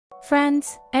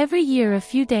Friends, every year a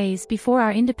few days before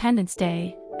our Independence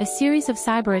Day, a series of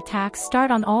cyber attacks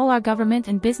start on all our government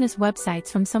and business websites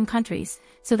from some countries,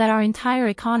 so that our entire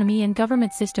economy and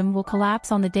government system will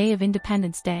collapse on the day of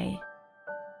Independence Day.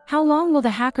 How long will the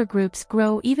hacker groups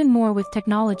grow even more with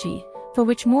technology, for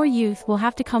which more youth will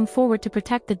have to come forward to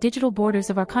protect the digital borders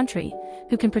of our country,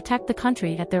 who can protect the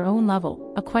country at their own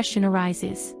level? A question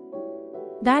arises.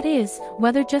 That is,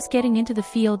 whether just getting into the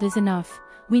field is enough.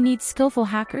 We need skillful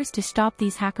hackers to stop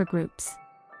these hacker groups.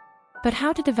 But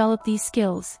how to develop these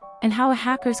skills, and how a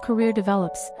hacker's career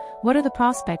develops, what are the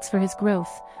prospects for his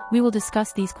growth? We will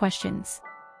discuss these questions.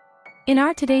 In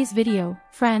our today's video,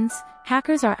 friends,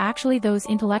 hackers are actually those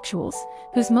intellectuals,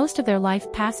 whose most of their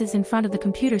life passes in front of the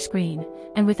computer screen,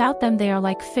 and without them they are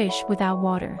like fish without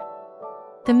water.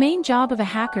 The main job of a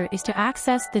hacker is to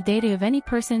access the data of any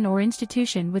person or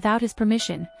institution without his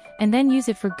permission, and then use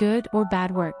it for good or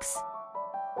bad works.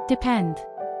 Depend.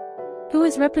 Who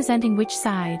is representing which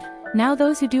side? Now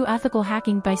those who do ethical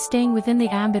hacking by staying within the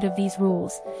ambit of these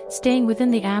rules, staying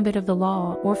within the ambit of the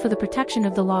law or for the protection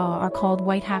of the law are called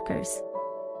white hackers.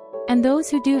 And those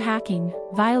who do hacking,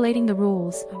 violating the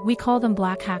rules, we call them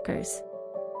black hackers.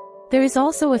 There is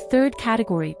also a third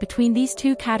category between these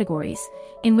two categories,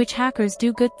 in which hackers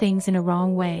do good things in a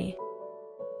wrong way.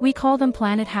 We call them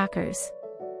planet hackers.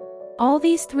 All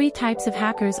these three types of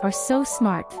hackers are so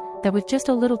smart that with just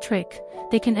a little trick,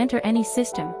 they can enter any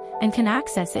system, and can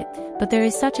access it, but there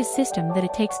is such a system that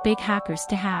it takes big hackers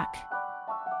to hack.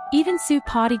 Even soup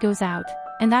potty goes out,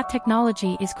 and that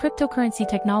technology is cryptocurrency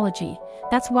technology.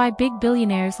 That's why big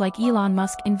billionaires like Elon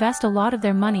Musk invest a lot of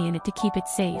their money in it to keep it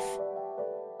safe.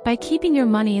 By keeping your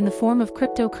money in the form of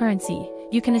cryptocurrency,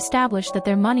 you can establish that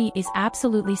their money is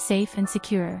absolutely safe and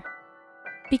secure.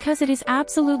 Because it is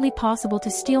absolutely possible to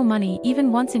steal money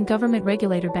even once in government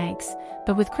regulator banks,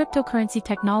 but with cryptocurrency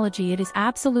technology it is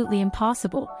absolutely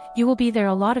impossible. You will be there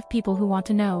a lot of people who want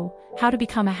to know how to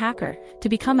become a hacker. To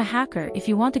become a hacker, if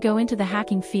you want to go into the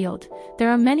hacking field, there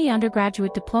are many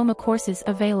undergraduate diploma courses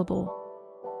available.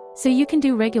 So you can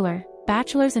do regular,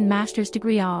 bachelor's and master's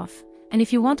degree off, and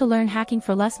if you want to learn hacking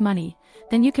for less money,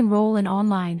 then you can roll an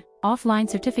online, offline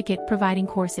certificate providing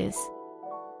courses.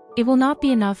 It will not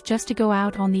be enough just to go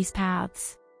out on these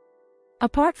paths.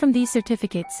 Apart from these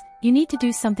certificates, you need to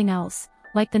do something else,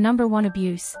 like the number one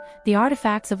abuse, the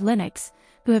artifacts of Linux,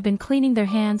 who have been cleaning their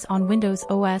hands on Windows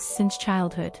OS since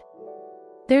childhood.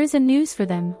 There is a news for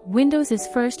them. Windows is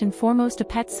first and foremost a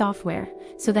pet software,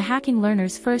 so the hacking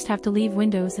learners first have to leave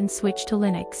Windows and switch to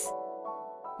Linux.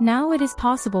 Now it is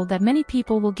possible that many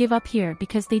people will give up here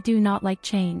because they do not like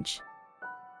change.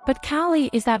 But Kali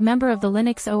is that member of the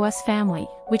Linux OS family,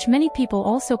 which many people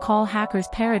also call Hacker's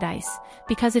Paradise,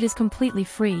 because it is completely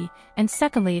free, and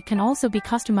secondly it can also be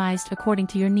customized according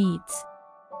to your needs.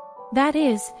 That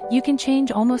is, you can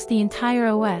change almost the entire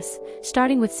OS,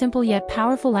 starting with simple yet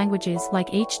powerful languages like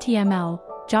HTML,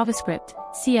 JavaScript,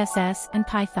 CSS and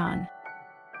Python.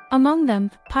 Among them,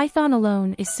 Python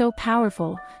alone is so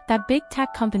powerful that big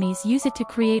tech companies use it to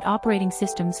create operating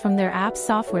systems from their apps'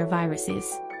 software viruses.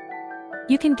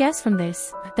 You can guess from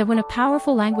this, that when a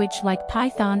powerful language like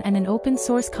Python and an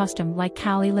open-source custom like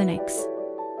Kali Linux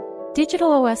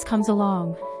Digital OS comes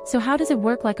along, so how does it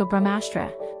work like a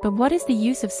Brahmastra? But what is the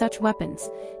use of such weapons,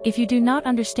 if you do not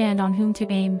understand on whom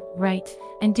to aim, right?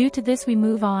 And due to this we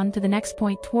move on to the next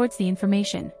point towards the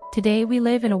information. Today we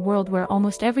live in a world where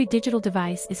almost every digital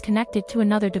device is connected to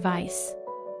another device.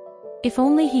 If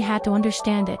only he had to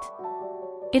understand it.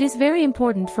 It is very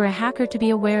important for a hacker to be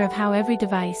aware of how every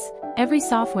device, every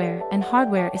software and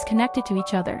hardware is connected to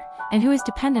each other, and who is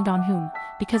dependent on whom,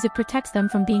 because it protects them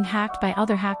from being hacked by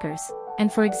other hackers.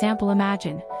 And for example,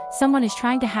 imagine, someone is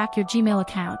trying to hack your Gmail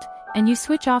account, and you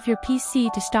switch off your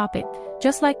PC to stop it,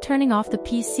 just like turning off the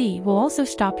PC will also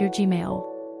stop your Gmail.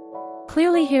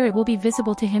 Clearly here it will be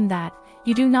visible to him that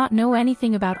you do not know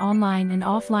anything about online and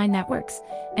offline networks,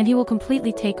 and he will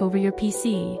completely take over your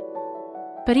PC.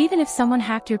 But even if someone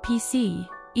hacked your PC,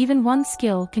 even one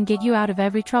skill can get you out of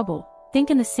every trouble. Think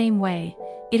in the same way,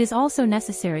 it is also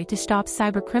necessary to stop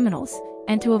cyber criminals,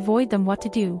 and to avoid them what to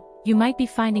do. You might be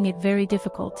finding it very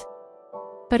difficult.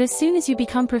 But as soon as you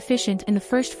become proficient in the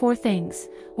first four things,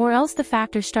 or else the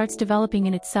factor starts developing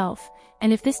in itself,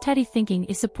 and if this steady thinking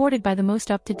is supported by the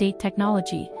most up-to-date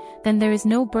technology, then there is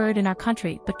no bird in our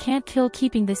country but can't kill.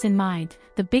 Keeping this in mind,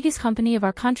 the biggest company of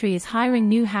our country is hiring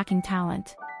new hacking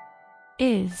talent.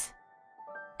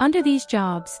 Under these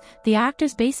jobs, the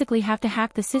actors basically have to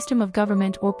hack the system of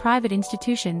government or private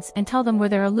institutions and tell them where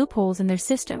there are loopholes in their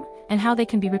system, and how they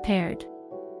can be repaired.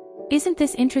 Isn't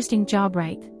this interesting job,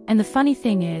 right? And the funny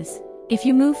thing is, if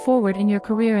you move forward in your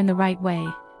career in the right way,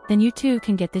 then you too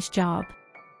can get this job.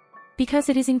 Because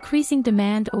it is increasing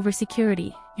demand over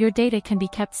security, your data can be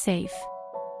kept safe.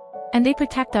 And they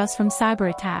protect us from cyber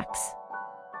attacks.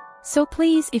 So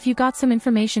please, if you got some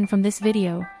information from this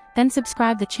video, then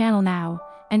subscribe the channel now,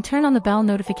 and turn on the bell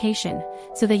notification,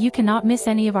 so that you cannot miss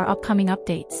any of our upcoming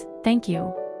updates. Thank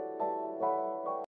you.